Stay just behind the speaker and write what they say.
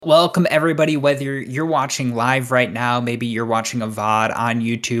Welcome, everybody, whether you're watching live right now, maybe you're watching a VOD on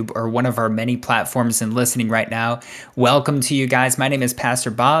YouTube or one of our many platforms and listening right now. Welcome to you guys. My name is Pastor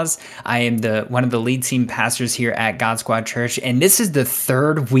Boz. I am one of the lead team pastors here at God Squad Church, and this is the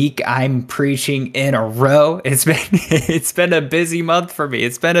third week I'm preaching in a row. It's been a busy month for me.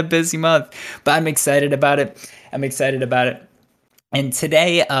 It's been a busy month, but I'm excited about it. And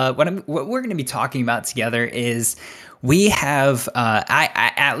today, what we're going to be talking about together is we have,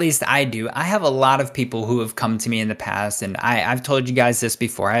 at least I do. I have a lot of people who have come to me in the past, and I've told you guys this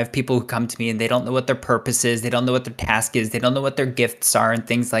before. I have people who come to me and they don't know what their purpose is, they don't know what their task is, they don't know what their gifts are, and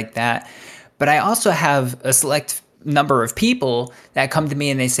things like that. But I also have a select number of people that come to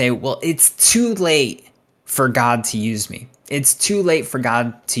me and they say, "Well, it's too late for God to use me. It's too late for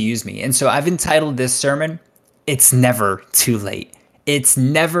God to use me." And so I've entitled this sermon, "It's Never Too Late." It's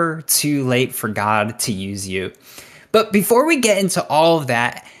never too late for God to use you. But before we get into all of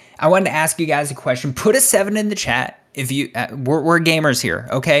that, I wanted to ask you guys a question. Put a 7 in the chat if you we're gamers here,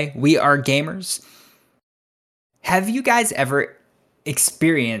 okay? We are gamers. Have you guys ever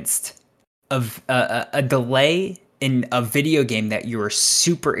experienced a delay in a video game that you were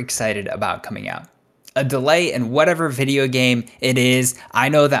super excited about coming out? A delay in whatever video game it is. I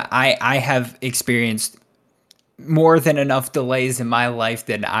know that I have experienced more than enough delays in my life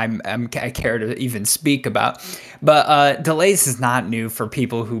that I care to even speak about. But delays is not new for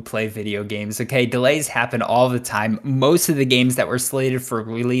people who play video games, okay? Delays happen all the time. Most of the games that were slated for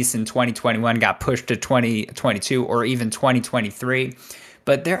release in 2021 got pushed to 2022 or even 2023.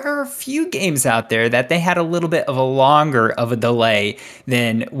 But there are a few games out there that they had a little bit of a longer of a delay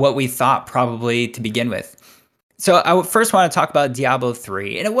than what we thought probably to begin with. So I first want to talk about Diablo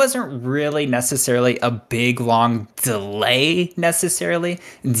 3, and it wasn't really necessarily a big, long delay necessarily.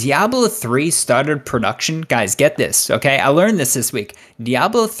 Diablo 3 started production. Guys, get this, okay? I learned this week.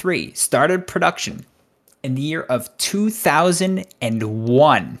 Diablo 3 started production in the year of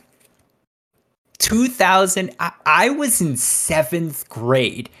 2001. 2000, I was in 7th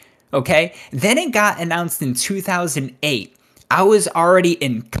grade, okay? Then it got announced in 2008. I was already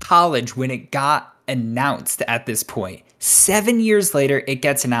in college when it got announced at this point. 7 years later, it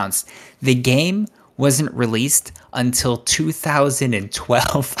gets announced. The game wasn't released until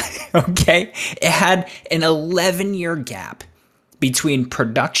 2012, okay? It had an 11-year gap between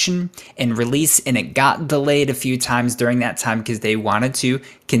production and release, and it got delayed a few times during that time because they wanted to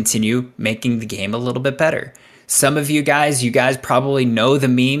continue making the game a little bit better. Some of you guys probably know the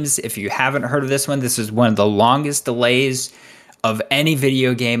memes. If you haven't heard of this one, this is one of the longest delays of any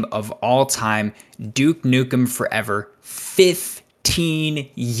video game of all time. Duke Nukem Forever, 15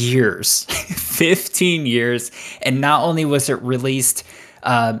 years. 15 years. And not only was it released,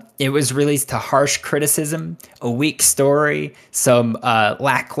 it was released to harsh criticism, a weak story, some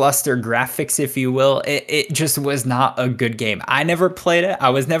lackluster graphics, if you will. It just was not a good game. I never played it. I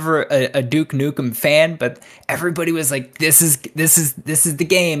was never a Duke Nukem fan, but everybody was like, this is the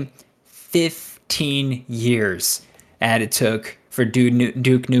game. 15 years. And it took for Duke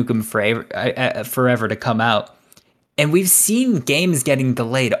Nukem Forever to come out. And we've seen games getting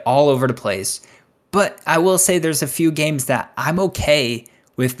delayed all over the place. But I will say there's a few games that I'm okay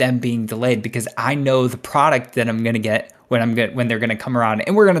with them being delayed because I know the product that I'm going to get when they're going to come around.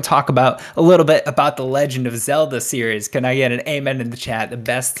 And we're going to talk about a little bit about the Legend of Zelda series. Can I get an amen in the chat? The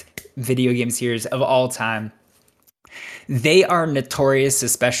best video game series of all time. They are notorious,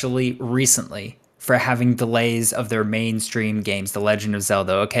 especially recently, for having delays of their mainstream games, The Legend of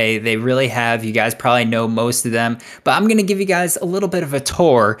Zelda, okay? They really have. You guys probably know most of them, but I'm going to give you guys a little bit of a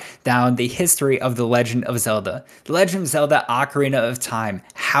tour down the history of The Legend of Zelda. The Legend of Zelda Ocarina of Time,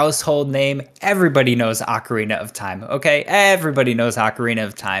 household name. Everybody knows Ocarina of Time, okay? Everybody knows Ocarina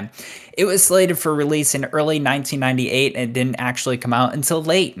of Time. It was slated for release in early 1998 and it didn't actually come out until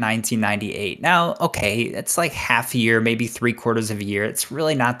late 1998. Now, okay, it's like half a year, maybe 3/4 of a year. It's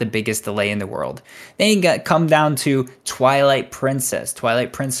really not the biggest delay in the world. Then you come down to Twilight Princess.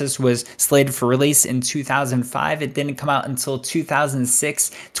 Twilight Princess was slated for release in 2005. It didn't come out until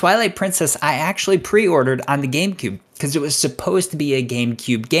 2006. Twilight Princess, I actually pre-ordered on the GameCube because it was supposed to be a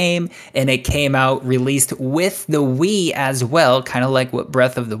GameCube game, and it came out released with the Wii as well, kind of like what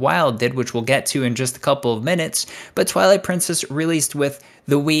Breath of the Wild did, which we'll get to in just a couple of minutes. But Twilight Princess released with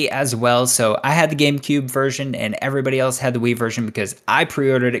the Wii as well, so I had the GameCube version, and everybody else had the Wii version because I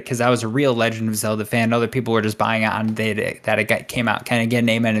pre-ordered it because I was a real Legend of Zelda fan. Other people were just buying it on the day that it came out. Kind of get an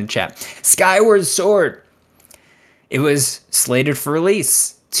amen in the chat. Skyward Sword. It was slated for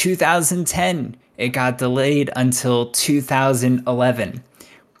release 2010. It got delayed until 2011.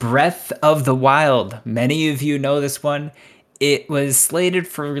 Breath of the Wild. Many of you know this one. it was slated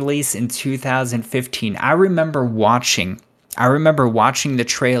for release in 2015. I remember watching the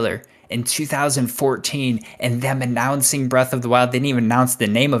trailer in 2014 and them announcing Breath of the Wild. They didn't even announce the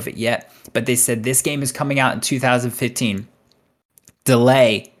name of it yet, but they said this game is coming out in 2015.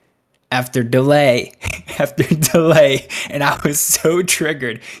 Delay after delay after delay, and I was so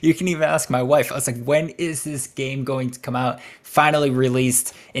triggered. You can even ask my wife. I was like, when is this game going to come out? Finally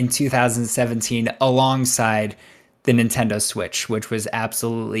released in 2017 alongside the Nintendo Switch, which was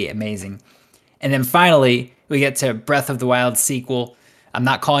absolutely amazing. And then finally, we get to Breath of the Wild sequel. I'm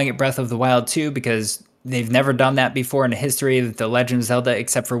not calling it Breath of the Wild 2 because they've never done that before in the history of The Legend of Zelda,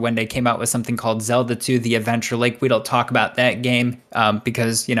 except for when they came out with something called Zelda 2: The Adventure Link. We don't talk about that game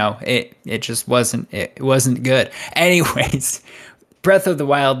because, you know, it just wasn't good. Anyways, Breath of the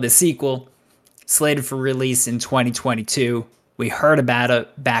Wild, the sequel, slated for release in 2022. We heard about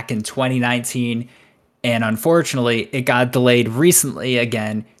it back in 2019. And unfortunately, it got delayed recently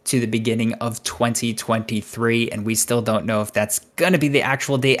again to the beginning of 2023. And we still don't know if that's going to be the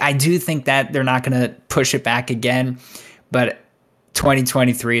actual date. I do think that they're not going to push it back again. But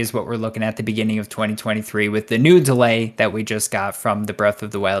 2023 is what we're looking at, the beginning of 2023, with the new delay that we just got from the Breath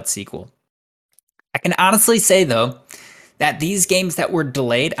of the Wild sequel. I can honestly say, though, that these games that were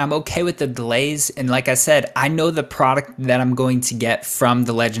delayed, I'm okay with the delays. And like I said, I know the product that I'm going to get from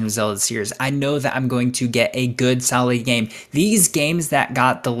the Legend of Zelda series. I know that I'm going to get a good, solid game. These games that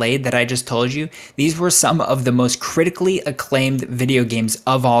got delayed that I just told you, these were some of the most critically acclaimed video games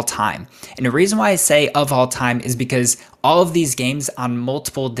of all time. And the reason why I say of all time is because all of these games on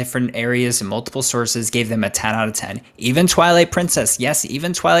multiple different areas and multiple sources gave them a 10 out of 10. Even Twilight Princess. Yes,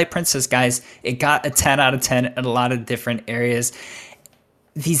 even Twilight Princess, guys. It got a 10 out of 10 in a lot of different areas.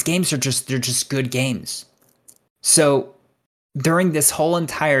 These games are they're just good games. So during this whole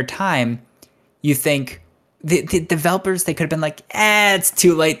entire time, you think the developers, they could have been like, it's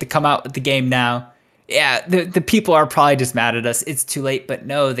too late to come out with the game now. Yeah, the people are probably just mad at us. It's too late. But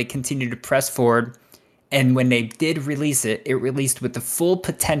no, they continue to press forward. And when they did release it, it released with the full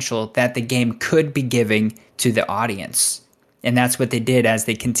potential that the game could be giving to the audience. And that's what they did as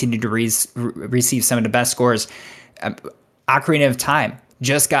they continued to receive some of the best scores. Ocarina of Time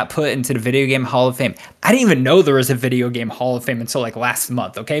just got put into the Video Game Hall of Fame. I didn't even know there was a Video Game Hall of Fame until like last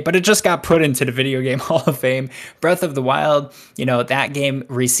month, okay? But it just got put into the Video Game Hall of Fame. Breath of the Wild, you know, that game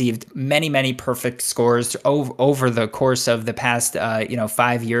received many, many perfect scores over the course of the past,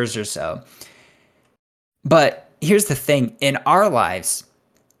 5 years or so. But here's the thing, in our lives,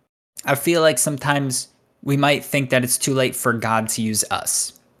 I feel like sometimes we might think that it's too late for God to use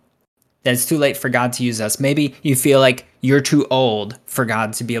us. That it's too late for God to use us. Maybe you feel like you're too old for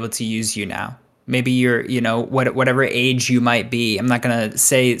God to be able to use you now. Maybe you're, whatever age you might be. I'm not going to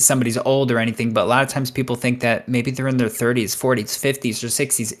say somebody's old or anything, but a lot of times people think that maybe they're in their 30s, 40s, 50s, or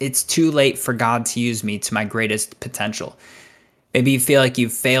 60s. It's too late for God to use me to my greatest potential. Maybe you feel like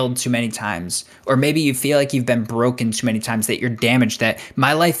you've failed too many times, or maybe you feel like you've been broken too many times, that you're damaged, that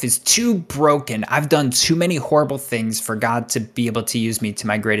my life is too broken. I've done too many horrible things for God to be able to use me to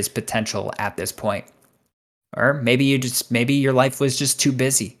my greatest potential at this point. Or maybe your life was just too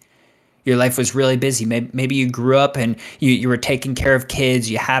busy. Your life was really busy. Maybe you grew up and you were taking care of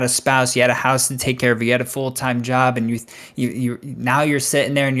kids. You had a spouse. You had a house to take care of. You had a full-time job, and you now you're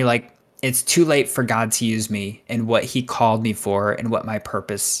sitting there and you're like, it's too late for God to use me and what he called me for and what my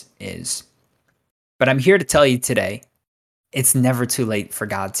purpose is. But I'm here to tell you today, it's never too late for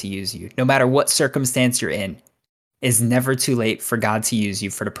God to use you. No matter what circumstance you're in, it's never too late for God to use you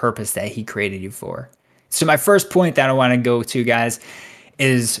for the purpose that he created you for. So my first point that I want to go to, guys,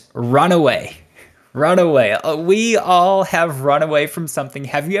 is run away. Run away. We all have run away from something.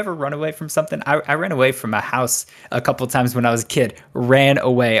 Have you ever run away from something? I ran away from a house a couple of times when I was a kid. Ran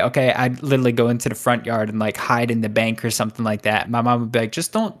away. Okay, I'd literally go into the front yard and like hide in the bank or something like that. My mom would be like,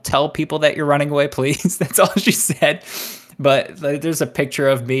 just don't tell people that you're running away, please. That's all she said. But there's a picture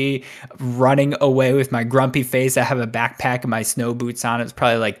of me running away with my grumpy face. I have a backpack and my snow boots on. It's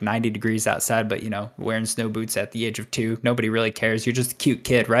probably like 90 degrees outside, but wearing snow boots at the age of 2, nobody really cares. You're just a cute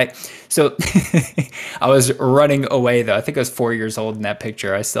kid, right? So I was running away though. I think I was 4 years old in that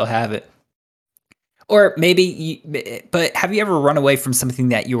picture. I still have it. Or but have you ever run away from something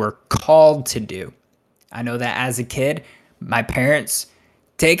that you were called to do? I know that as a kid, my parents,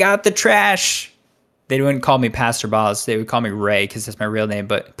 take out the trash. They wouldn't call me Pastor Boz. They would call me Ray because that's my real name.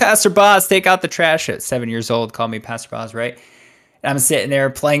 But Pastor Boz, take out the trash. At 7 years old, call me Pastor Boz, right? And I'm sitting there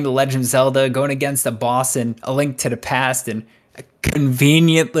playing The Legend of Zelda, going against a boss in A Link to the Past, and I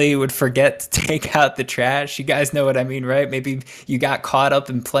conveniently would forget to take out the trash. You guys know what I mean, right? Maybe you got caught up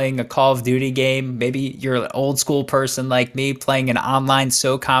in playing a Call of Duty game. Maybe you're an old school person like me playing an online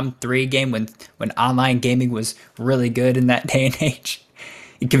SOCOM 3 game when online gaming was really good in that day and age.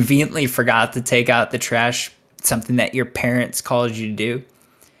 You conveniently forgot to take out the trash, something that your parents called you to do.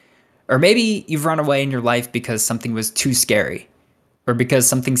 Or maybe you've run away in your life because something was too scary, or because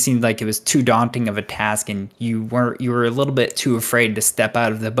something seemed like it was too daunting of a task and you were a little bit too afraid to step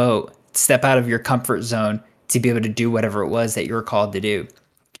out of the boat, step out of your comfort zone to be able to do whatever it was that you were called to do.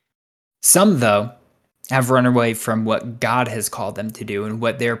 Some, though, have run away from what God has called them to do and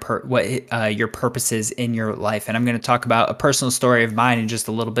what your purpose is in your life. And I'm going to talk about a personal story of mine in just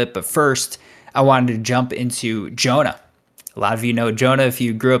a little bit. But first, I wanted to jump into Jonah. A lot of you know Jonah. If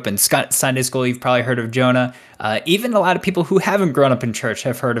you grew up in Sunday school, you've probably heard of Jonah. Even a lot of people who haven't grown up in church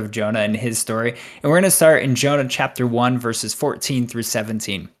have heard of Jonah and his story. And we're going to start in Jonah chapter 1, verses 14 through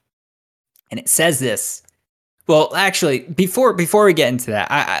 17. And it says this. Well, actually, before we get into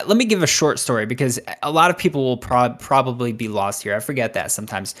that, let me give a short story because a lot of people will probably be lost here. I forget that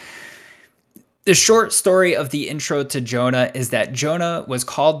sometimes. The short story of the intro to Jonah is that Jonah was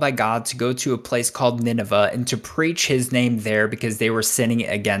called by God to go to a place called Nineveh and to preach his name there because they were sinning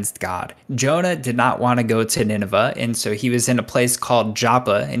against God. Jonah did not want to go to Nineveh, and so he was in a place called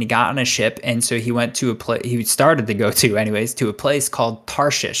Joppa, and he got on a ship, and so he went to he started to go to, anyways, to a place called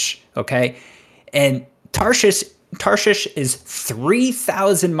Tarshish, okay? And Tarshish is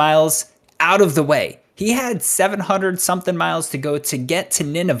 3,000 miles out of the way. He had 700 something miles to go to get to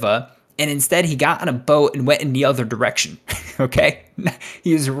Nineveh, and instead he got on a boat and went in the other direction, okay?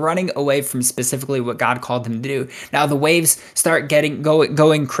 He was running away from specifically what God called him to do. Now the waves start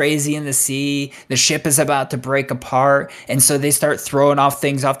going crazy in the sea. The ship is about to break apart, and so they start throwing off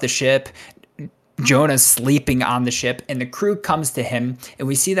things off the ship. Jonah's sleeping on the ship, and the crew comes to him, and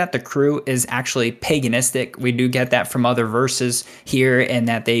we see that the crew is actually paganistic. We do get that from other verses here, and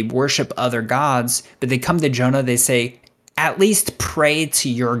that they worship other gods, but they come to Jonah, they say, at least pray to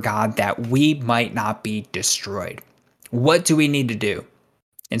your God that we might not be destroyed. What do we need to do?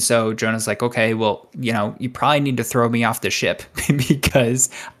 And so Jonah's like, okay, well, you probably need to throw me off the ship because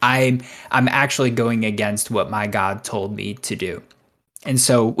I'm actually going against what my God told me to do. And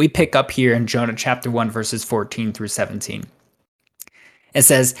so we pick up here in Jonah chapter 1, verses 14 through 17. It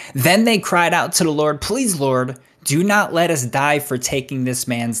says, "Then they cried out to the Lord, 'Please, Lord, do not let us die for taking this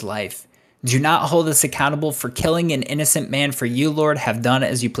man's life. Do not hold us accountable for killing an innocent man, for you, Lord, have done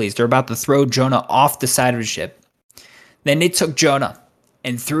as you pleased.'" They're about to throw Jonah off the side of the ship. "Then they took Jonah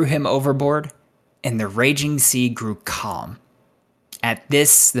and threw him overboard, and the raging sea grew calm. At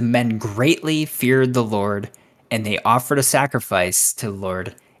this, the men greatly feared the Lord, and they offered a sacrifice to the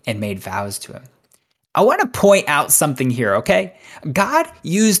Lord and made vows to him." I want to point out something here, okay? God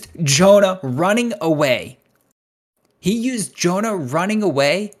used Jonah running away. He used Jonah running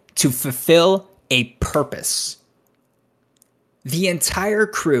away to fulfill a purpose. The entire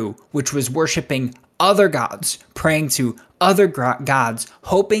crew, which was worshiping other gods, praying to other gods,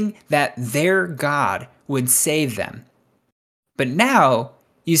 hoping that their God would save them. But now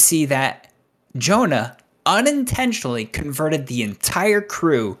you see that Jonah unintentionally converted the entire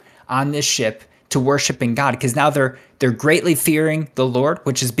crew on this ship to worshiping God, because now they're greatly fearing the Lord,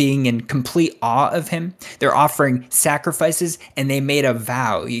 which is being in complete awe of him. They're offering sacrifices, and they made a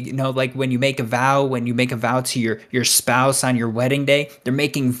vow. Like when you make a vow to your spouse on your wedding day, they're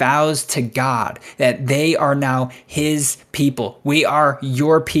making vows to God that they are now his people. We are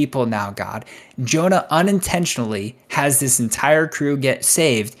your people now, God. Jonah unintentionally has this entire crew get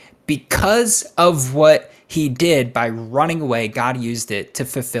saved because of what he did by running away. God used it to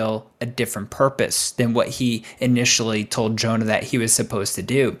fulfill a different purpose than what he initially told Jonah that he was supposed to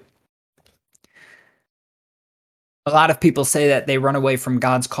do. A lot of people say that they run away from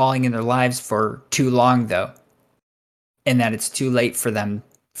God's calling in their lives for too long, though, and that it's too late for them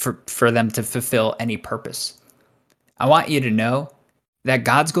to fulfill any purpose. I want you to know that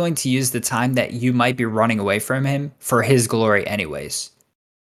God's going to use the time that you might be running away from him for his glory anyways.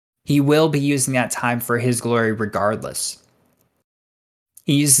 He will be using that time for his glory regardless.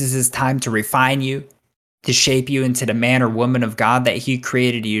 He uses his time to refine you, to shape you into the man or woman of God that he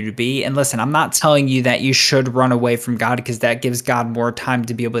created you to be. And listen, I'm not telling you that you should run away from God because that gives God more time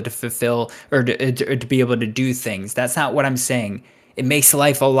to be able to fulfill or to be able to do things. That's not what I'm saying. It makes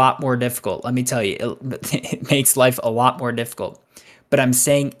life a lot more difficult. Let me tell you, it makes life a lot more difficult. But I'm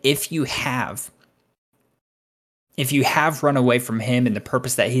saying if you have run away from him and the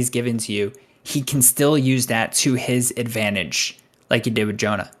purpose that he's given to you, he can still use that to his advantage, like he did with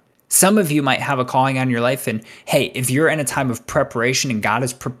Jonah. Some of you might have a calling on your life, and hey, if you're in a time of preparation and God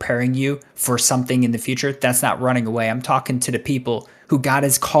is preparing you for something in the future, that's not running away. I'm talking to the people who God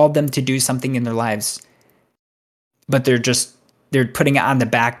has called them to do something in their lives, but they're putting it on the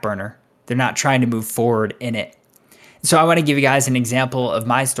back burner. They're not trying to move forward in it. So I want to give you guys an example of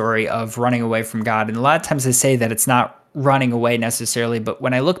my story of running away from God. And a lot of times I say that it's not running away necessarily, but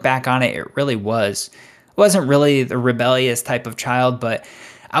when I look back on it, it really was. I wasn't really the rebellious type of child, but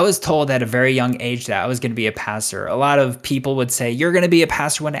I was told at a very young age that I was going to be a pastor. A lot of people would say, you're going to be a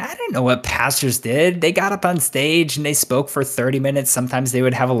pastor one day. I didn't know what pastors did. They got up on stage and they spoke for 30 minutes. Sometimes they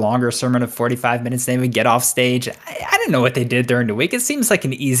would have a longer sermon of 45 minutes. They would get off stage. I didn't know what they did during the week. It seems like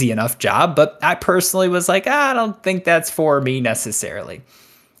an easy enough job, but I personally was like, I don't think that's for me necessarily.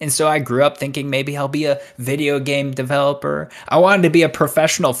 And so I grew up thinking maybe I'll be a video game developer. I wanted to be a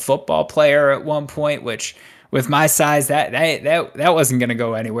professional football player at one point, which with my size, that wasn't going to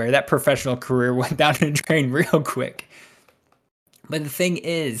go anywhere. That professional career went down the drain real quick. But the thing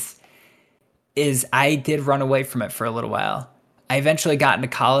is I did run away from it for a little while. I eventually got into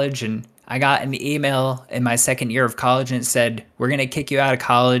college, and I got an email in my second year of college, and it said, we're going to kick you out of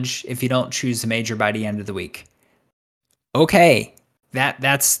college if you don't choose a major by the end of the week. Okay.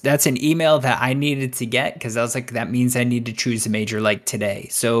 That's an email that I needed to get, because I was like, that means I need to choose a major like today.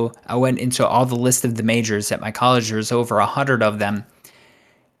 So I went into all the list of the majors at my college. There's over 100 of them.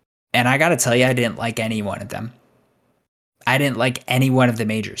 And I got to tell you, I didn't like any one of them. I didn't like any one of the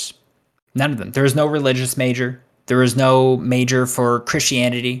majors. None of them. There was no religious major. There was no major for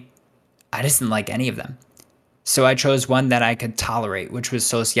Christianity. I just didn't like any of them. So I chose one that I could tolerate, which was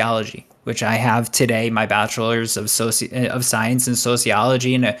sociology, which I have today, my bachelor's of science in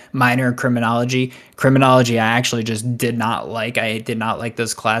sociology and a minor in criminology. Criminology, I actually just did not like. I did not like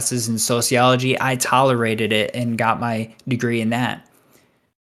those classes. In sociology, I tolerated it and got my degree in that.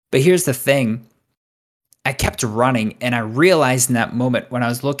 But here's the thing. I kept running, and I realized in that moment when I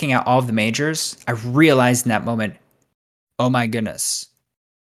was looking at all of the majors, I realized in that moment, oh my goodness,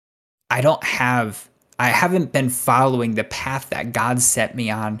 I haven't been following the path that God set me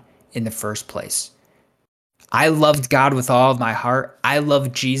on in the first place. I loved God with all of my heart. I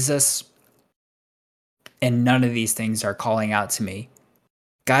love Jesus. And none of these things are calling out to me.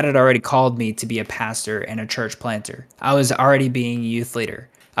 God had already called me to be a pastor and a church planter. I was already being a youth leader.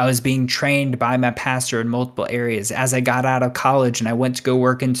 I was being trained by my pastor in multiple areas. As I got out of college and I went to go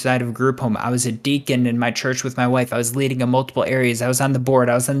work inside of a group home, I was a deacon in my church with my wife. I was leading in multiple areas. I was on the board.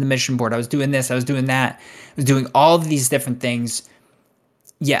 I was on the mission board. I was doing this. I was doing that. I was doing all of these different things.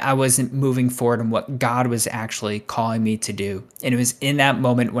 Yet I wasn't moving forward in what God was actually calling me to do. And it was in that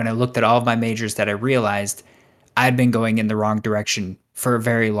moment when I looked at all of my majors that I realized I'd been going in the wrong direction for a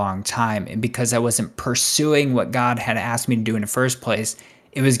very long time. And because I wasn't pursuing what God had asked me to do in the first place,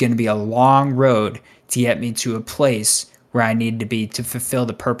 it was going to be a long road to get me to a place where I needed to be to fulfill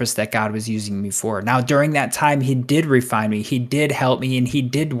the purpose that God was using me for. Now, during that time, He did refine me. He did help me, and He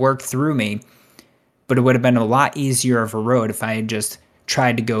did work through me. But it would have been a lot easier of a road if I had just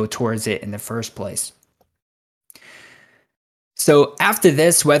tried to go towards it in the first place. So after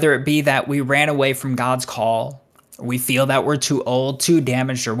this, whether it be that we ran away from God's call, or we feel that we're too old, too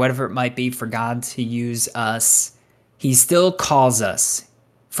damaged, or whatever it might be for God to use us, He still calls us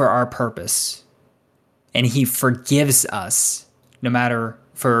for our purpose, and He forgives us no matter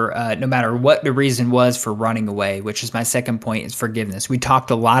what the reason was for running away, which is my second point, is forgiveness. We talked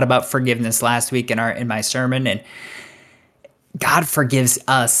a lot about forgiveness last week in my sermon, and God forgives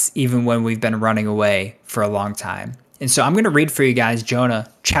us even when we've been running away for a long time. And so I'm going to read for you guys Jonah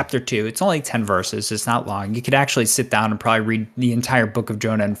chapter 2. It's only 10 verses. It's not long. You could actually sit down and probably read the entire book of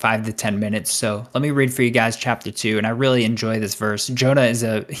Jonah in 5 to 10 minutes. So let me read for you guys chapter 2. And I really enjoy this verse. Jonah is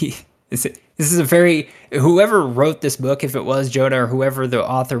whoever wrote this book, if it was Jonah or whoever the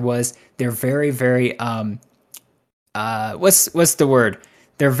author was, they're very, very, what's the word?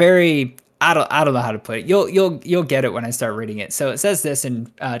 They're very, I don't know how to put it. You'll get it when I start reading it. So it says this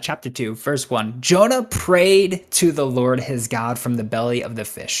in chapter 2, verse 1. Jonah prayed to the Lord his God from the belly of the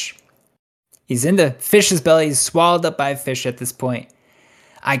fish. He's in the fish's belly. He's swallowed up by a fish at this point.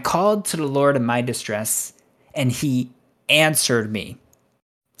 I called to the Lord in my distress, and He answered me.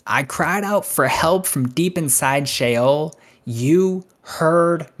 I cried out for help from deep inside Sheol. You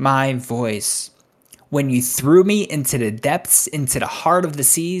heard my voice. When you threw me into the depths, into the heart of the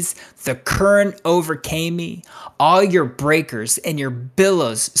seas, the current overcame me. All your breakers and your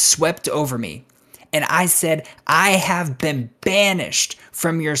billows swept over me. And I said, I have been banished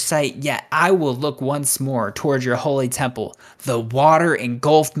from your sight, yet I will look once more toward your holy temple. The water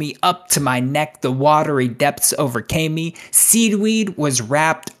engulfed me up to my neck. The watery depths overcame me. Seaweed was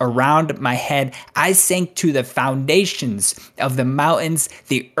wrapped around my head. I sank to the foundations of the mountains.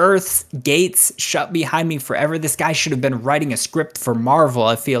 The earth's gates shut behind me forever. This guy should have been writing a script for Marvel,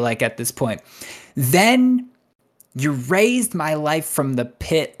 I feel like, at this point. Then you raised my life from the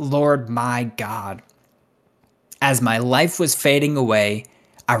pit, Lord my God. As my life was fading away,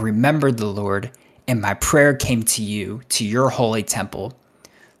 I remembered the Lord, and my prayer came to you, to your holy temple.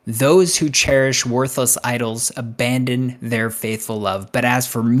 Those who cherish worthless idols abandon their faithful love. But as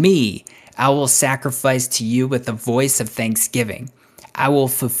for me, I will sacrifice to you with a voice of thanksgiving. I will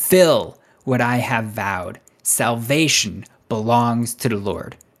fulfill what I have vowed. Salvation belongs to the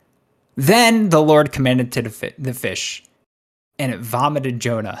Lord. Then the Lord commanded to the fish, and it vomited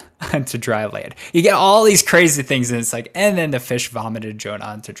Jonah onto dry land. You get all these crazy things, and it's like, and then the fish vomited Jonah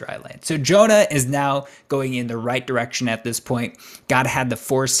onto dry land. So Jonah is now going in the right direction at this point. God had to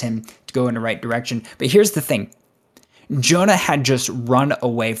force him to go in the right direction. But here's the thing. Jonah had just run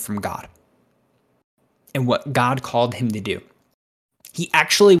away from God and what God called him to do. He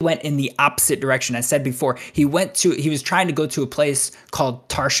actually went in the opposite direction. I said before, he was trying to go to a place called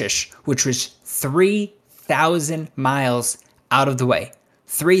Tarshish, which was 3,000 miles out of the way.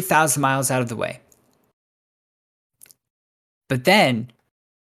 3,000 miles out of the way. But then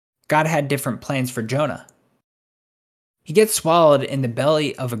God had different plans for Jonah. He gets swallowed in the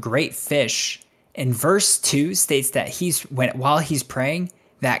belly of a great fish. And verse 2 states that while he's praying,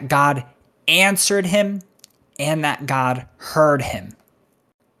 that God answered him and that God heard him.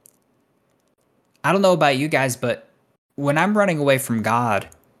 I don't know about you guys, but when I'm running away from God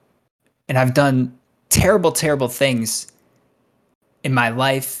and I've done terrible, terrible things in my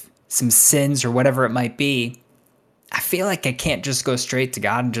life, some sins or whatever it might be, I feel like I can't just go straight to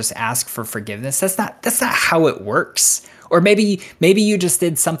God and just ask for forgiveness. That's not how it works. Or maybe you just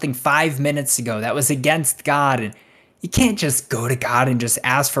did something 5 minutes ago that was against God, and you can't just go to God and just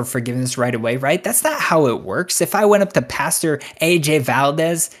ask for forgiveness right away, right? That's not how it works. If I went up to Pastor AJ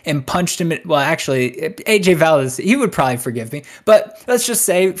Valdez and punched him, well, actually, AJ Valdez, he would probably forgive me. But let's just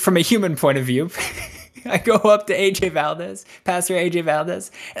say from a human point of view, I go up to AJ Valdez, Pastor AJ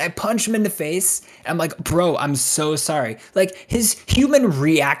Valdez, and I punch him in the face. And I'm like, bro, I'm so sorry. Like, his human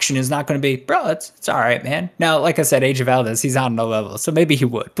reaction is not going to be, bro, it's all right, man. Now, like I said, AJ Valdez, he's on no level, so maybe he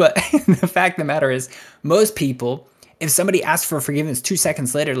would. But the fact of the matter is, most people, if somebody asks for forgiveness 2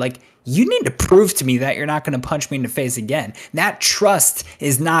 seconds later, like, you need to prove to me that you're not going to punch me in the face again. That trust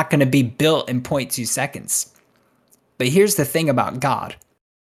is not going to be built in 0.2 seconds. But here's the thing about God.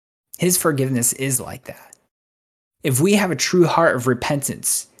 His forgiveness is like that. If we have a true heart of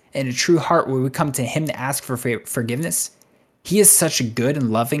repentance and a true heart where we come to him to ask for forgiveness, he is such a good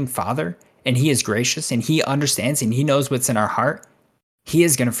and loving Father, and he is gracious, and he understands, and he knows what's in our heart. He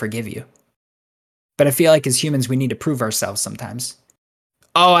is going to forgive you. But I feel like as humans, we need to prove ourselves sometimes.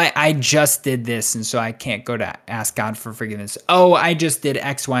 Oh, I just did this, and so I can't go to ask God for forgiveness. Oh, I just did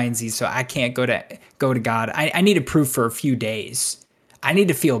X, Y, and Z, so I can't go to God. I need to prove for a few days. I need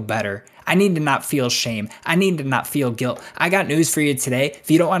to feel better. I need to not feel shame. I need to not feel guilt. I got news for you today. If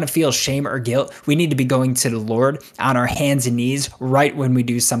you don't want to feel shame or guilt, we need to be going to the Lord on our hands and knees right when we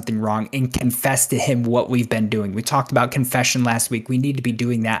do something wrong and confess to him what we've been doing. We talked about confession last week. We need to be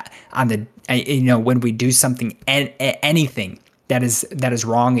doing that on when we do something, anything that is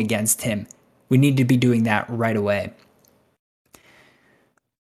wrong against him. We need to be doing that right away.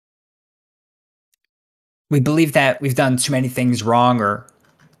 We believe that we've done too many things wrong, or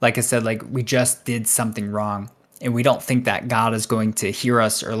like I said, like we just did something wrong, and we don't think that God is going to hear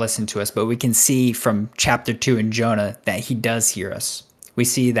us or listen to us, but we can see from chapter 2 in Jonah that he does hear us. We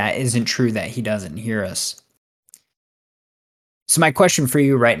see that isn't true, that he doesn't hear us. So my question for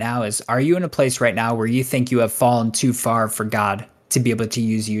you right now is, are you in a place right now where you think you have fallen too far for God to be able to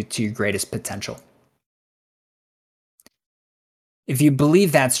use you to your greatest potential? If you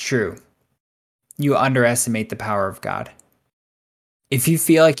believe that's true, you underestimate the power of God. If you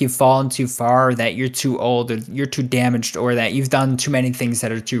feel like you've fallen too far, or that you're too old, or you're too damaged, or that you've done too many things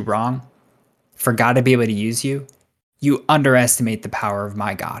that are too wrong for God to be able to use you, you underestimate the power of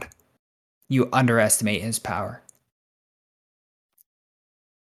my God. You underestimate his power.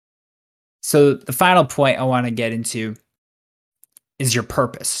 So the final point I want to get into is your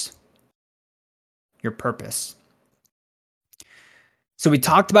purpose. Your purpose. So we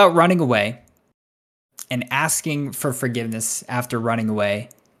talked about running away and asking for forgiveness after running away.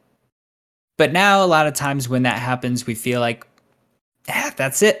 But now a lot of times when that happens, we feel like,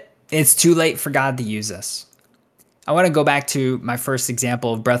 that's it. It's too late for God to use us. I want to go back to my first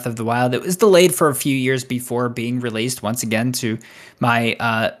example of Breath of the Wild. It was delayed for a few years before being released. Once again, to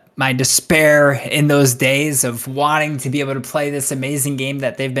my despair in those days of wanting to be able to play this amazing game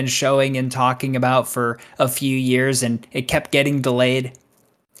that they've been showing and talking about for a few years, and it kept getting delayed.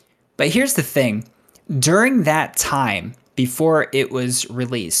 But here's the thing. During that time, before it was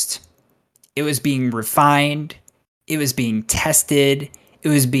released, it was being refined, it was being tested, it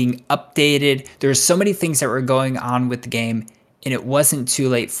was being updated. There were so many things that were going on with the game, and it wasn't too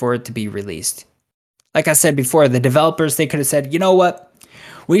late for it to be released. Like I said before, the developers, they could have said, you know what?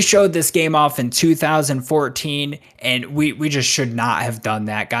 We showed this game off in 2014, and we just should not have done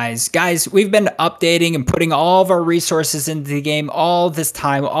that, guys. Guys, we've been updating and putting all of our resources into the game all this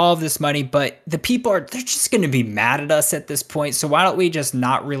time, all of this money, but the people they're just going to be mad at us at this point, so why don't we just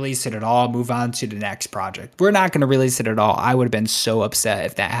not release it at all, move on to the next project? We're not going to release it at all. I would have been so upset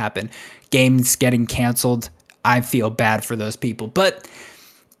if that happened. Games getting canceled, I feel bad for those people, but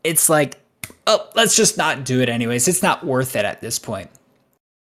it's like, oh, let's just not do it anyways. It's not worth it at this point.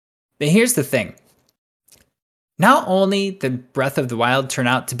 But here's the thing. Not only did Breath of the Wild turn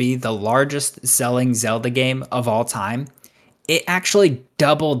out to be the largest selling Zelda game of all time, it actually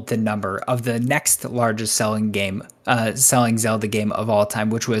doubled the number of the next largest selling Zelda game of all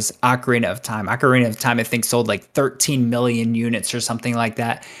time, which was Ocarina of Time. Ocarina of Time, I think, sold like 13 million units or something like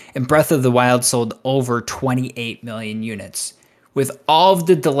that. And Breath of the Wild sold over 28 million units. With all of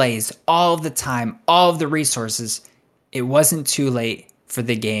the delays, all of the time, all of the resources, it wasn't too late for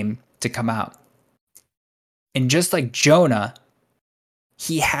the game to come out. And just like Jonah,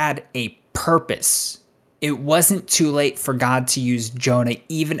 he had a purpose. It wasn't too late for God to use Jonah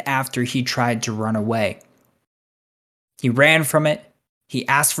even after he tried to run away. He ran from it, he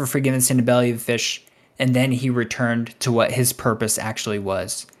asked for forgiveness in the belly of the fish, and then he returned to what his purpose actually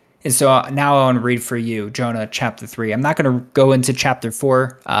was. And so now I want to read for you Jonah chapter 3. I'm not going to go into chapter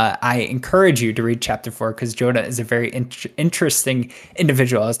 4. I encourage you to read chapter 4 because Jonah is a very interesting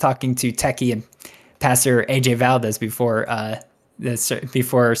individual. I was talking to Techie and Pastor AJ Valdez before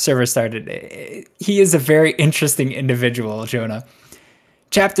service started. He is a very interesting individual, Jonah.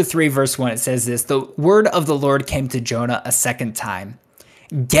 Chapter 3, verse 1, it says this: "The word of the Lord came to Jonah a second time.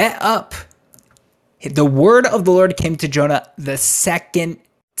 Get up." The word of the Lord came to Jonah the second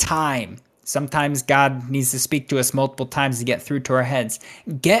time. Sometimes God needs to speak to us multiple times to get through to our heads.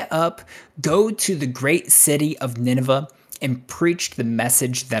 "Get up, go to the great city of Nineveh, and preach the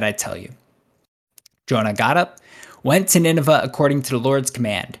message that I tell you." Jonah got up, went to Nineveh according to the Lord's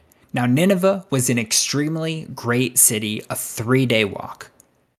command. Now Nineveh was an extremely great city, a 3-day walk.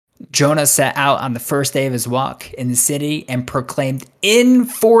 Jonah set out on the first day of his walk in the city and proclaimed, "In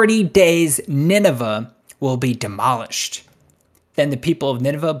 40 days, Nineveh will be demolished." Then the people of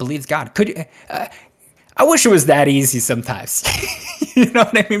Nineveh believed God. I wish it was that easy sometimes. You know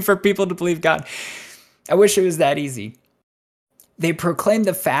what I mean? For people to believe God. I wish it was that easy. They proclaimed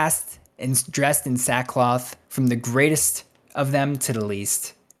the fast and dressed in sackcloth, from the greatest of them to the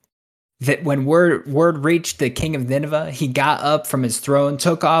least. That when word reached the king of Nineveh, he got up from his throne,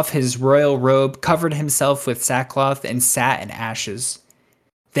 took off his royal robe, covered himself with sackcloth, and sat in ashes.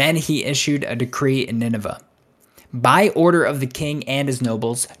 Then he issued a decree in Nineveh. By order of the king and his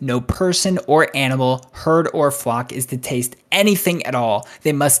nobles, no person or animal, herd or flock is to taste anything at all.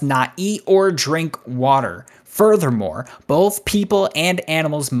 They must not eat or drink water. Furthermore, both people and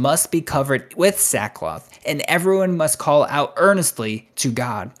animals must be covered with sackcloth, and everyone must call out earnestly to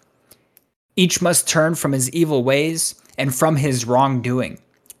God. Each must turn from his evil ways and from his wrongdoing.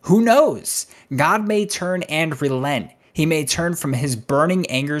 Who knows? God may turn and relent. He may turn from his burning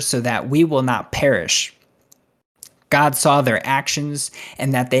anger so that we will not perish. God saw their actions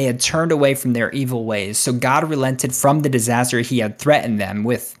and that they had turned away from their evil ways. So God relented from the disaster he had threatened them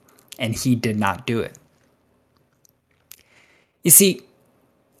with, and he did not do it. You see,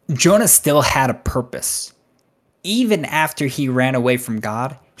 Jonah still had a purpose. Even after he ran away from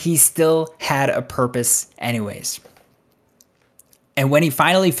God, he still had a purpose anyways. And when he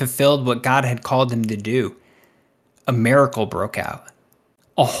finally fulfilled what God had called him to do, a miracle broke out.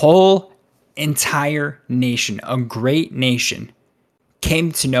 A whole entire nation, a great nation,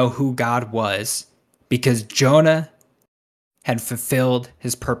 came to know who God was because Jonah had fulfilled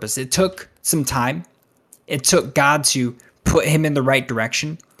his purpose. It took some time. It took God to put him in the right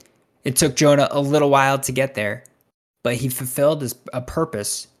direction. It took Jonah a little while to get there, but he fulfilled a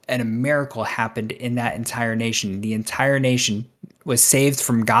purpose, and a miracle happened in that entire nation. The entire nation was saved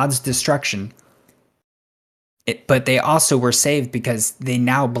from God's destruction, but they also were saved because they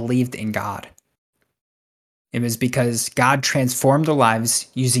now believed in God. It was because God transformed their lives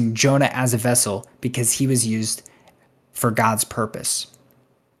using Jonah as a vessel because he was used for God's purpose.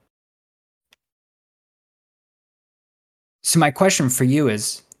 So my question for you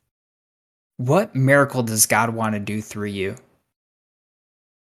is, what miracle does God want to do through you?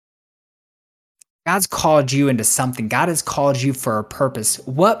 God's called you into something. God has called you for a purpose.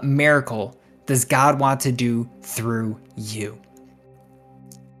 What miracle does God want to do through you?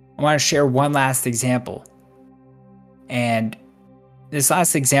 I want to share one last example. And this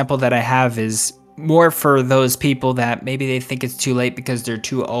last example that I have is more for those people that maybe they think it's too late because they're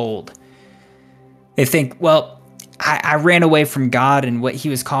too old. They think, well, I ran away from God and what he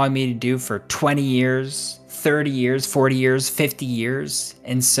was calling me to do for 20 years, 30 years, 40 years, 50 years.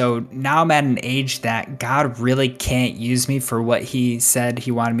 And so now I'm at an age that God really can't use me for what he said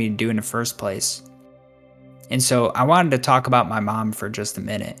he wanted me to do in the first place. And so I wanted to talk about my mom for just a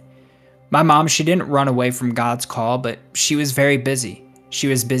minute. My mom, she didn't run away from God's call, but she was very busy. She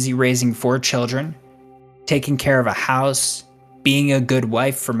was busy raising 4 children, taking care of a house, being a good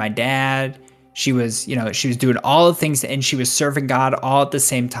wife for my dad. She was doing all the things, and she was serving God all at the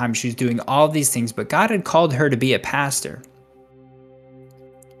same time. She was doing all of these things, but God had called her to be a pastor.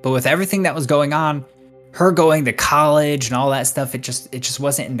 But with everything that was going on, her going to college and all that stuff, it just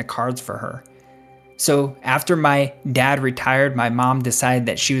wasn't in the cards for her. So after my dad retired, my mom decided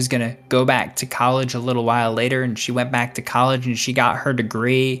that she was going to go back to college a little while later, and she went back to college and she got her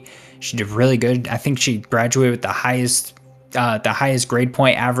degree. She did really good. I think she graduated with the highest grade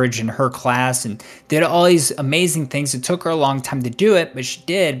point average in her class and did all these amazing things. It took her a long time to do it, but she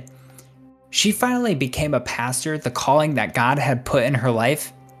did. She finally became a pastor, the calling that God had put in her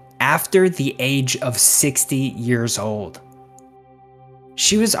life, after the age of 60 years old.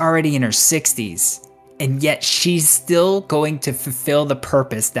 She was already in her 60s, and yet she's still going to fulfill the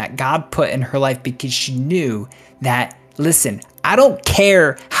purpose that God put in her life because she knew that, listen, I don't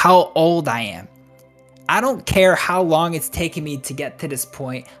care how old I am. I don't care how long it's taken me to get to this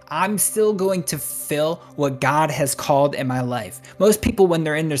point. I'm still going to fulfill what God has called in my life. Most people, when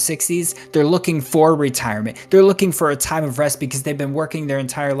they're in their 60s, they're looking for retirement. They're looking for a time of rest because they've been working their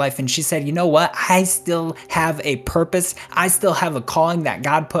entire life. And she said, you know what? I still have a purpose. I still have a calling that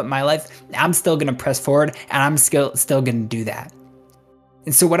God put in my life. I'm still going to press forward, and I'm still going to do that.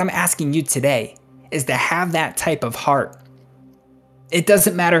 And so what I'm asking you today is to have that type of heart. It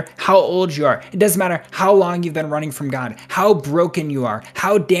doesn't matter how old you are. It doesn't matter how long you've been running from God, how broken you are,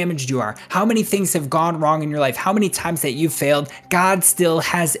 how damaged you are, how many things have gone wrong in your life, how many times that you failed. God still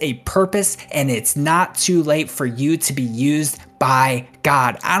has a purpose, and it's not too late for you to be used by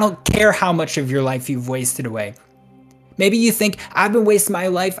God. I don't care how much of your life you've wasted away. Maybe you think, I've been wasting my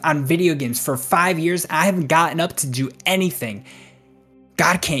life on video games for 5 years. I haven't gotten up to do anything.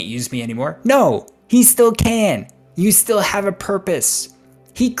 God can't use me anymore. No, he still can. You still have a purpose.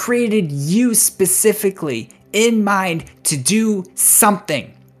 He created you specifically in mind to do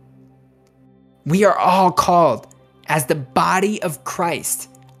something. We are all called as the body of Christ.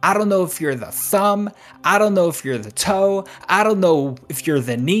 I don't know if you're the thumb. I don't know if you're the toe. I don't know if you're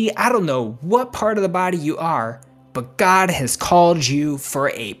the knee. I don't know what part of the body you are, but God has called you for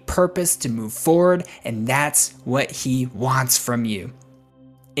a purpose to move forward, and that's what he wants from you.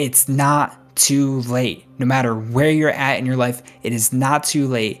 It's not too late. No matter where you're at in your life, it is not too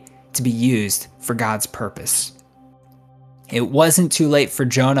late to be used for God's purpose. It wasn't too late for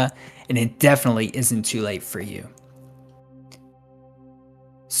Jonah, and it definitely isn't too late for you.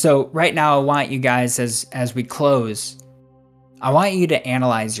 So right now, I want you guys, as we close, I want you to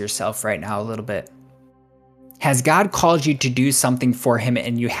analyze yourself right now a little bit. Has God called you to do something for him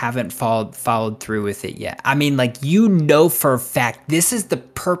and you haven't followed through with it yet? I mean, like, you know for a fact, this is the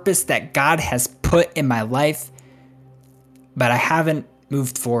purpose that God has put in my life, but I haven't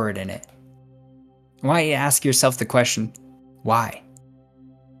moved forward in it. I want you to ask yourself the question, why?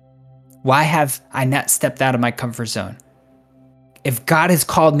 Why have I not stepped out of my comfort zone? If God has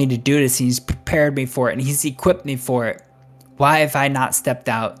called me to do this, he's prepared me for it, and he's equipped me for it, why have I not stepped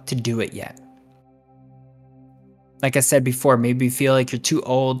out to do it yet? Like I said before, maybe you feel like you're too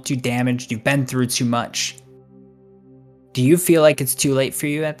old, too damaged, you've been through too much. Do you feel like it's too late for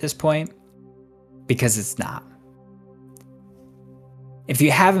you at this point? Because it's not. If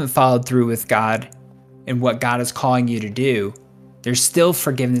you haven't followed through with God and what God is calling you to do, there's still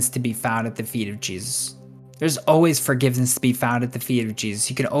forgiveness to be found at the feet of Jesus. There's always forgiveness to be found at the feet of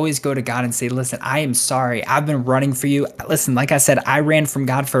Jesus. You can always go to God and say, listen, I am sorry. I've been running for you. Listen, like I said, I ran from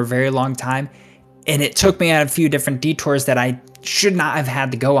God for a very long time. And it took me on a few different detours that I should not have had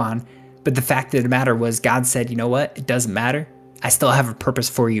to go on. But the fact of the matter was, God said, you know what? It doesn't matter. I still have a purpose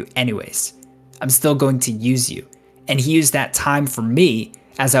for you anyways. I'm still going to use you. And he used that time for me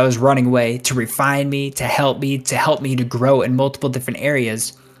as I was running away to refine me, to help me to grow in multiple different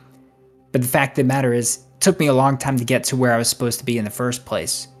areas. But the fact of the matter is, it took me a long time to get to where I was supposed to be in the first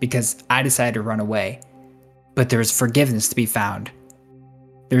place because I decided to run away. But there's forgiveness to be found.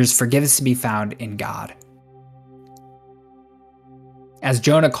 There's forgiveness to be found in God. As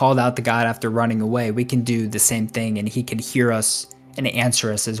Jonah called out to God after running away, we can do the same thing, and he can hear us and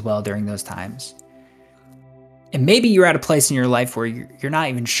answer us as well during those times. And maybe you're at a place in your life where you're not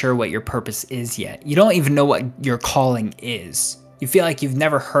even sure what your purpose is yet. You don't even know what your calling is. You feel like you've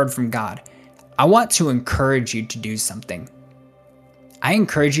never heard from God. I want to encourage you to do something. I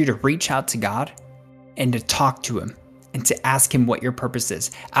encourage you to reach out to God and to talk to him and to ask him what your purpose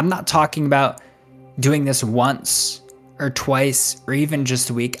is. I'm not talking about doing this once or twice or even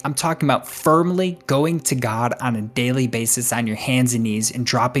just a week. I'm talking about firmly going to God on a daily basis on your hands and knees and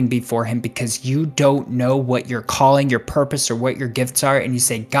dropping before him because you don't know what your calling, your purpose, or what your gifts are. And you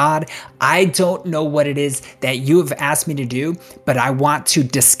say, God, I don't know what it is that you have asked me to do, but I want to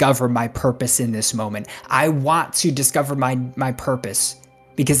discover my purpose in this moment. I want to discover my purpose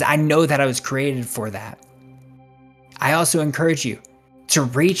because I know that I was created for that. I also encourage you to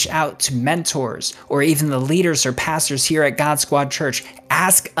reach out to mentors or even the leaders or pastors here at God Squad Church.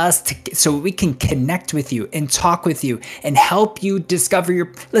 Ask us so we can connect with you and talk with you and help you discover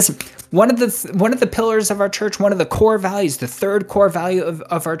your. Listen, one of the pillars of our church, one of the core values, the third core value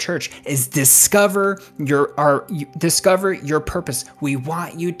of our church is discover your purpose. We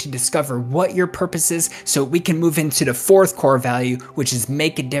want you to discover what your purpose is so we can move into the fourth core value, which is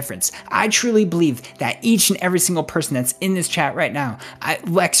make a difference. I truly believe that each and every single person that's in this chat right now,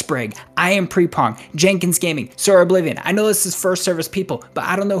 Lex Sprague, I Am Prepong, Jenkins Gaming, Sora Oblivion. I know this is first service people, but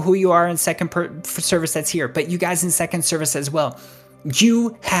I don't know who you are in second service that's here, but you guys in second service as well.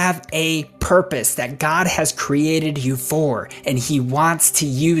 You have a purpose that God has created you for, and he wants to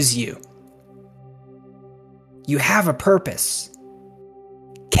use you. You have a purpose.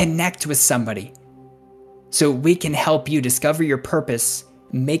 Connect with somebody so we can help you discover your purpose,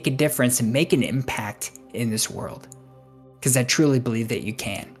 make a difference, and make an impact in this world. Because I truly believe that you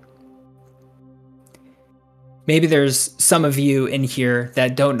can. Maybe there's some of you in here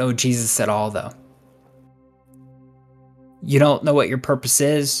that don't know Jesus at all, though. You don't know what your purpose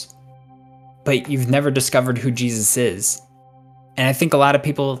is, but you've never discovered who Jesus is. And I think a lot of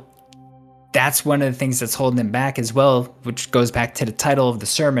people, that's one of the things that's holding them back as well, which goes back to the title of the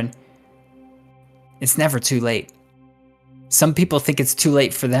sermon. It's never too late. Some people think it's too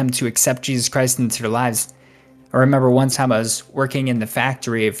late for them to accept Jesus Christ into their lives. I remember one time I was working in the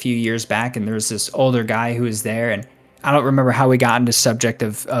factory a few years back, and there was this older guy who was there, and I don't remember how we got into the subject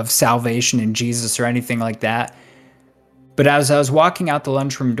of salvation and Jesus or anything like that. But as I was walking out the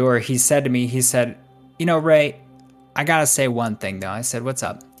lunchroom door, he said to me, you know, Ray, I gotta say one thing though. I said, what's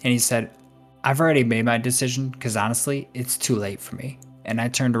up? And he said, I've already made my decision because honestly, it's too late for me. And I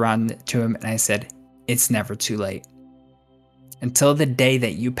turned around to him and I said, it's never too late. Until the day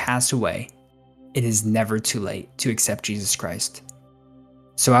that you pass away, it is never too late to accept Jesus Christ.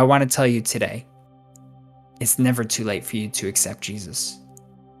 So I want to tell you today, it's never too late for you to accept Jesus.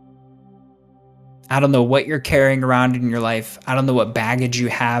 I don't know what you're carrying around in your life. I don't know what baggage you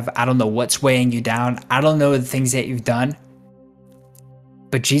have. I don't know what's weighing you down. I don't know the things that you've done.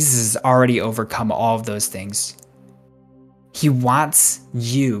 But Jesus has already overcome all of those things. He wants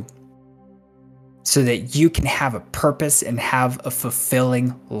you so that you can have a purpose and have a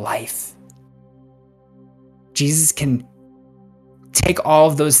fulfilling life. Jesus can take all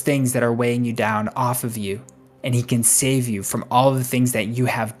of those things that are weighing you down off of you, and he can save you from all of the things that you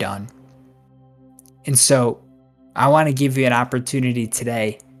have done. And so I want to give you an opportunity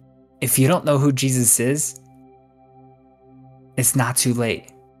today. If you don't know who Jesus is, it's not too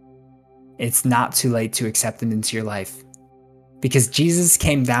late. It's not too late to accept him into your life. Because Jesus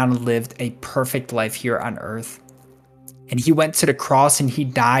came down and lived a perfect life here on earth. And he went to the cross and he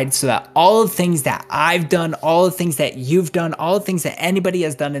died so that all the things that I've done, all the things that you've done, all the things that anybody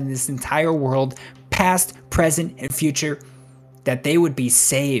has done in this entire world, past, present, and future, that they would be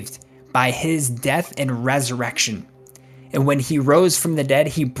saved by his death and resurrection. And when he rose from the dead,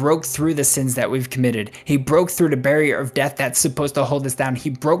 he broke through the sins that we've committed. He broke through the barrier of death that's supposed to hold us down. He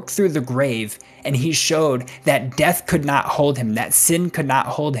broke through the grave, and he showed that death could not hold him, that sin could not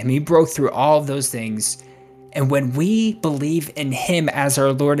hold him. He broke through all of those things. And when we believe in him as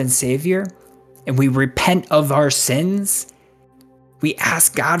our Lord and Savior, and we repent of our sins, we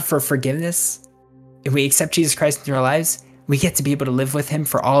ask God for forgiveness, and we accept Jesus Christ into our lives, we get to be able to live with him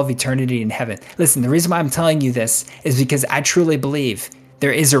for all of eternity in heaven. Listen, the reason why I'm telling you this is because I truly believe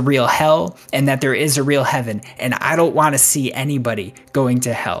there is a real hell and that there is a real heaven. And I don't want to see anybody going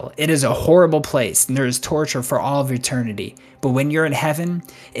to hell. It is a horrible place and there is torture for all of eternity. But when you're in heaven,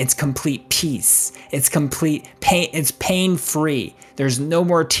 it's complete peace. It's complete pain. It's pain-free. There's no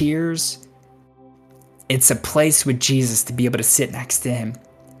more tears. It's a place with Jesus to be able to sit next to him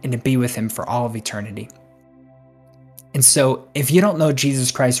and to be with him for all of eternity. And so if you don't know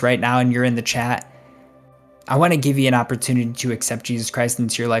Jesus Christ right now and you're in the chat, I want to give you an opportunity to accept Jesus Christ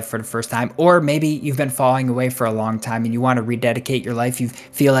into your life for the first time. Or maybe you've been falling away for a long time and you want to rededicate your life. You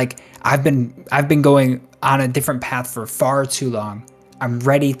feel like I've been going on a different path for far too long. I'm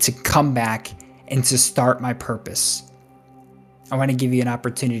ready to come back and to start my purpose. I want to give you an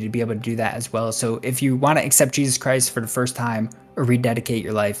opportunity to be able to do that as well. So if you want to accept Jesus Christ for the first time or rededicate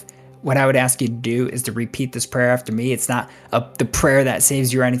your life, what I would ask you to do is to repeat this prayer after me. It's not the prayer that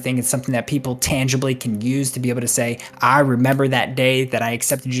saves you or anything. It's something that people tangibly can use to be able to say, I remember that day that I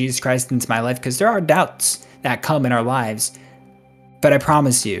accepted Jesus Christ into my life, because there are doubts that come in our lives. But I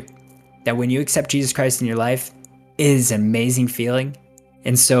promise you that when you accept Jesus Christ in your life, it is an amazing feeling.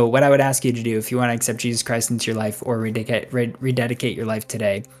 And so what I would ask you to do, if you want to accept Jesus Christ into your life or rededicate your life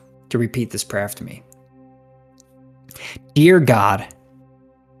today, to repeat this prayer after me. Dear God,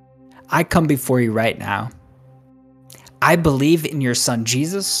 I come before you right now. I believe in your son,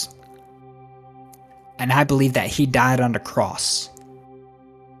 Jesus, and I believe that he died on the cross.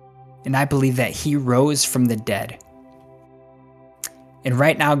 And I believe that he rose from the dead. And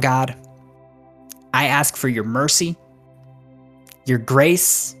right now, God, I ask for your mercy, your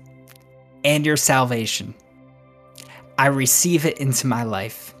grace, and your salvation. I receive it into my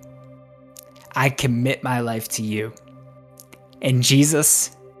life. I commit my life to you. And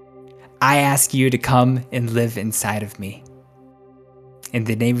Jesus, I ask you to come and live inside of me. In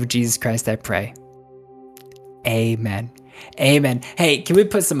the name of Jesus Christ, I pray. Amen. Amen. Hey, can we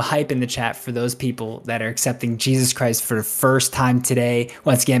put some hype in the chat for those people that are accepting Jesus Christ for the first time today?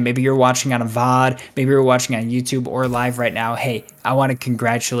 Once again, maybe you're watching on a VOD, maybe you're watching on YouTube or live right now. Hey, I want to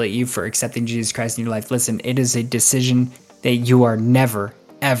congratulate you for accepting Jesus Christ in your life. Listen, it is a decision that you are never,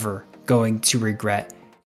 ever going to regret.